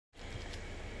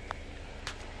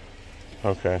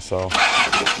Okay, so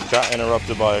got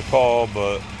interrupted by a call,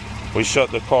 but we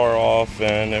shut the car off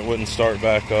and it wouldn't start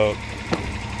back up.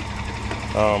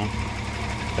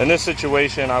 In this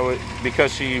situation,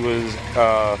 because she was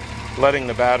letting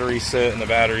the battery sit and the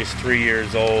battery's 3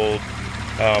 years old,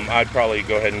 I'd probably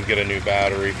go ahead and get a new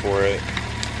battery for it.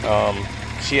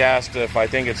 She asked if I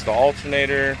think it's the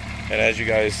alternator, and as you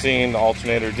guys seen, the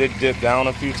alternator did dip down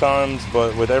a few times,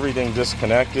 but with everything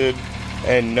disconnected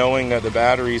and knowing that the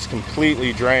battery's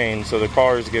completely drained, so the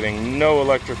car is getting no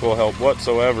electrical help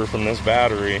whatsoever from this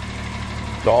battery,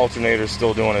 the alternator's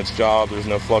still doing its job. There's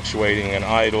no fluctuating and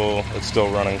idle. It's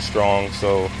still running strong.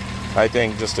 So I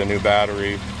think just a new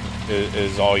battery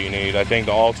is all you need. I think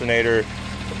the alternator,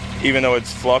 even though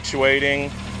it's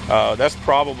fluctuating, that's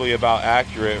probably about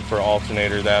accurate for an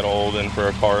alternator that old and for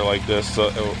a car like this. So,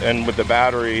 and with the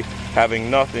battery having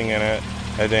nothing in it,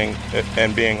 I think,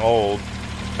 and being old,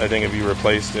 I think if you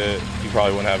replaced it, you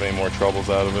probably wouldn't have any more troubles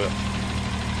out of it.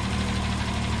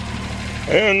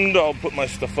 And I'll put my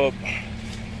stuff up.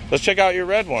 Let's check out your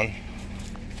red one.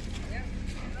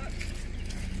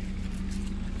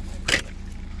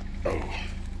 Oh.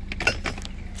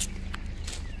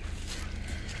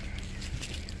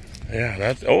 Yeah,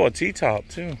 that's, oh, a T-top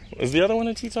too. Is the other one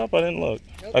a T-top? I didn't look.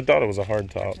 Nope. I thought it was a hard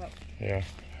top. Yeah.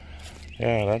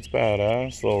 Yeah, that's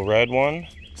badass. Little red one.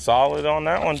 Solid on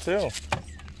that one too.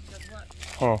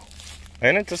 Huh.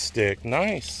 And it's a stick.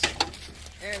 Nice.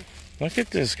 Look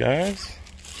at this, guys.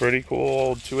 Pretty cool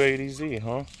old 280Z,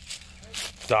 huh?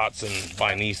 Datsun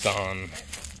by Nissan.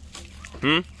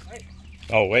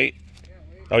 Oh, wait.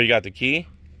 Oh, you got the key?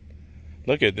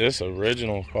 Look at this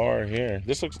original car here.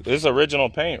 This is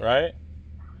original paint, right?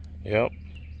 Yep.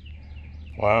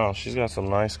 Wow, she's got some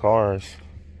nice cars.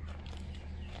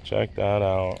 Check that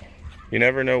out. You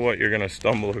never know what you're gonna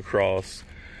stumble across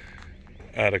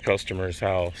at a customer's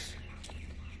house.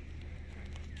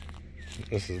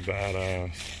 This is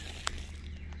badass.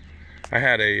 I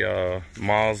had a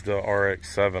Mazda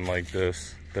RX-7 like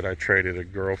this that I traded a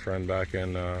girlfriend back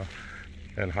in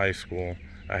high school.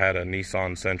 I had a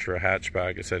Nissan Sentra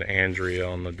hatchback. It said Andrea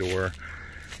on the door.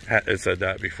 It said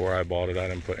that before I bought it. I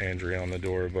didn't put Andrea on the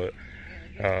door, but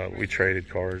we traded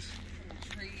cars.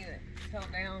 The tree that fell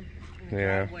down in the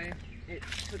driveway. It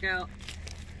took out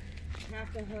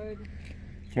half the hood.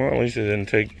 Well, at least it didn't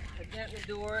take. Put that in the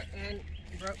door and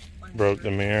broke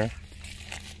the mirror.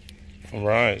 All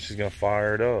right, she's gonna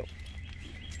fire it up.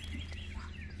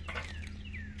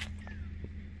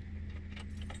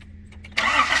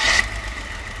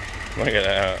 Look at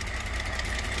that.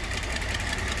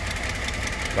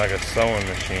 Like a sewing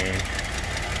machine.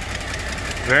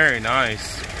 Very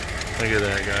nice. Look at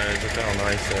that, guys. Look how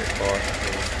nice that car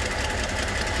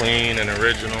is. Clean and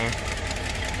original.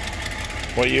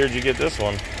 What year did you get this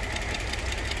one?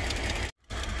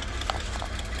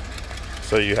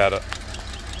 So you had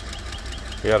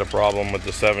a problem with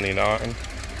the 79,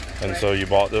 and so you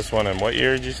bought this one. And what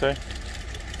year did you say?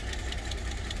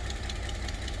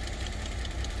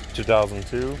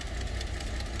 2002.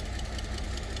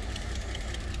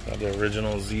 Got the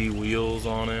original Z wheels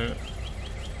on it.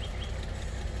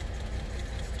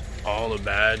 All the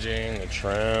badging, the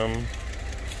trim.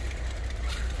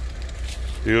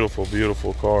 Beautiful,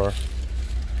 beautiful car.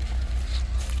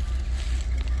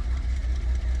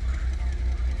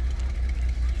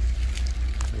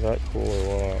 Is that cool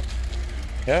or what?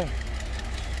 Yeah.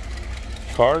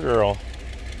 Car girl.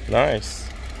 Nice.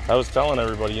 I was telling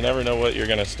everybody, you never know what you're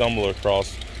going to stumble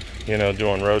across, you know,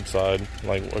 doing roadside.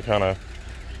 Like what kind of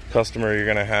customer you're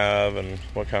going to have and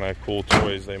what kind of cool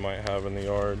toys they might have in the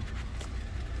yard.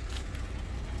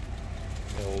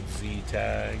 The old Z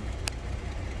tag.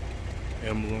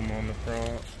 Emblem on the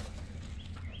front.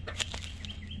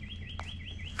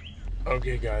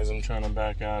 Okay, guys, I'm trying to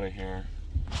back out of here.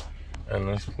 And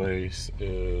this place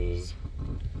is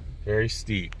very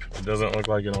steep. It doesn't look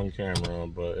like it on camera,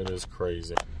 but it is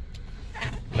crazy.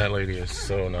 That lady is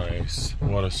so nice.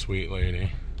 What a sweet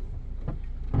lady.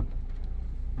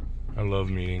 I love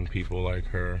meeting people like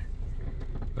her.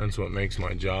 That's what makes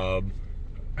my job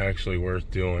actually worth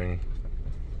doing,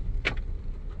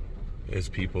 is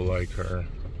people like her.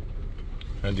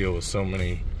 I deal with so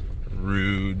many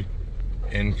rude,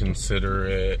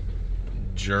 inconsiderate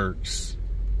jerks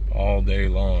all day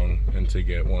long, and to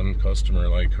get one customer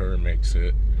like her makes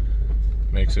it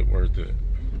worth it.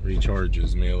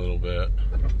 Recharges me a little bit.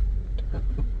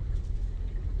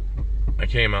 I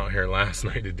came out here last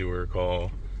night to do her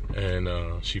call, and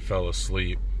she fell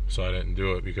asleep, so I didn't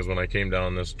do it, because when I came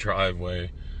down this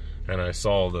driveway and I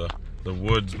saw the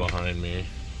woods behind me,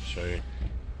 show you,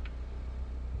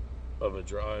 of a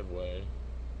driveway,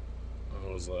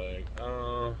 I was like,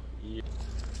 yeah.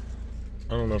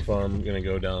 don't know if I'm gonna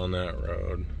go down that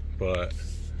road, but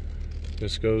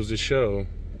this goes to show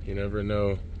you never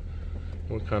know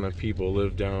what kind of people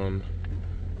live down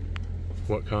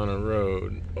what kind of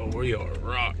road. Oh, we are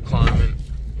rock climbing.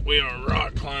 We are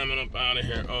rock climbing up out of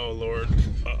here. Oh Lord.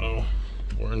 Uh-oh.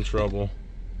 We're in trouble.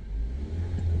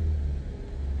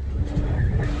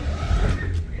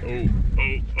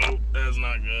 Oh, that's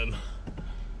not good.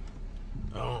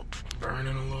 Oh,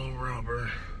 burning a little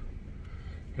rubber.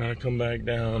 Gotta come back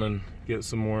down and get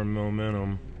some more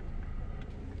momentum.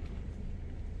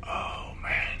 Oh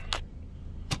man.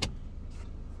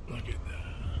 Look at that.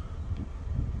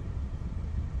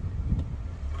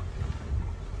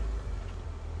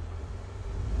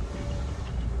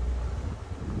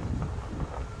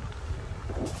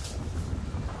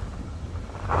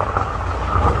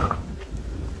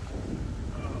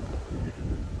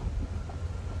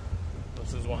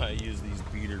 This is why I use these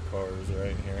beater cars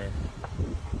right here.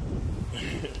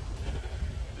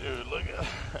 Dude, look at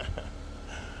that.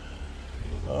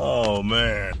 Oh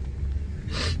man.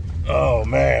 Oh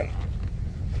man.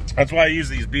 That's why I use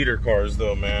these beater cars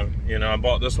though, man. You know, I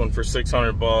bought this one for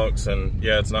 600 bucks, and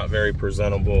yeah, it's not very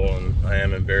presentable, and I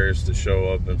am embarrassed to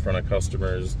show up in front of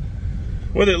customers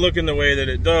with it looking the way that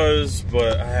it does,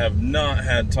 but I have not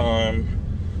had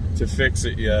time to fix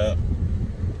it yet.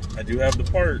 I do have the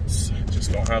parts,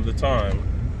 just don't have the time.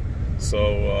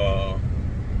 So,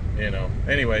 you know,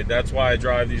 anyway, that's why I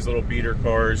drive these little beater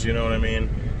cars, you know what I mean?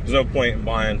 There's no point in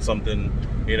buying something,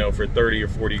 you know, for 30 or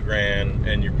 40 grand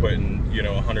and you're putting, you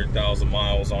know, 100,000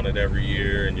 miles on it every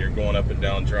year and you're going up and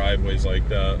down driveways like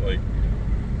that. Like,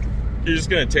 you're just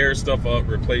gonna tear stuff up,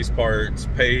 replace parts,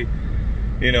 pay,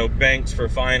 you know, banks for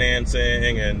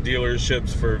financing and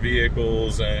dealerships for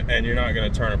vehicles, and you're not gonna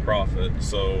turn a profit.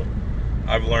 So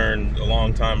I've learned a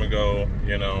long time ago,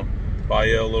 you know, buy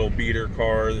you a little beater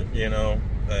car, you know,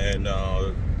 and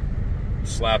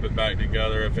slap it back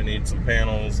together if it needs some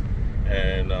panels,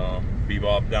 and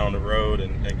bebop down the road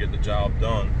and get the job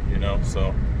done, you know.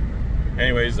 So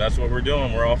anyways, that's what we're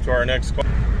doing. We're off to our next call.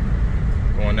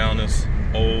 Going down this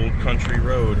old country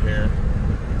road here.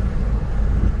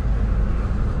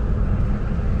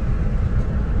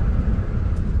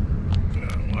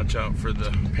 Watch out for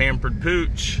the pampered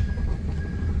pooch.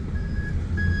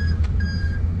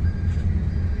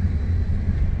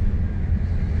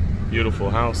 Beautiful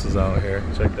houses out here.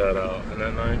 Check that out. Isn't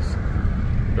that nice?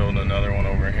 Building another one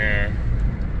over here.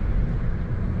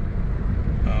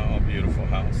 Oh, beautiful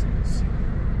houses.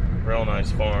 Real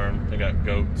nice farm. They got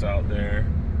goats out there.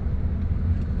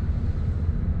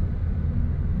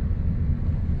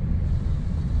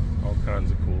 All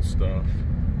kinds of cool stuff.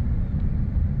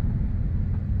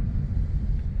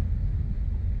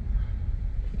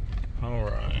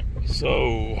 Alright,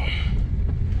 so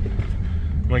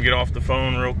I'm gonna get off the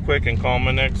phone real quick and call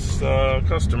my next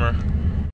customer.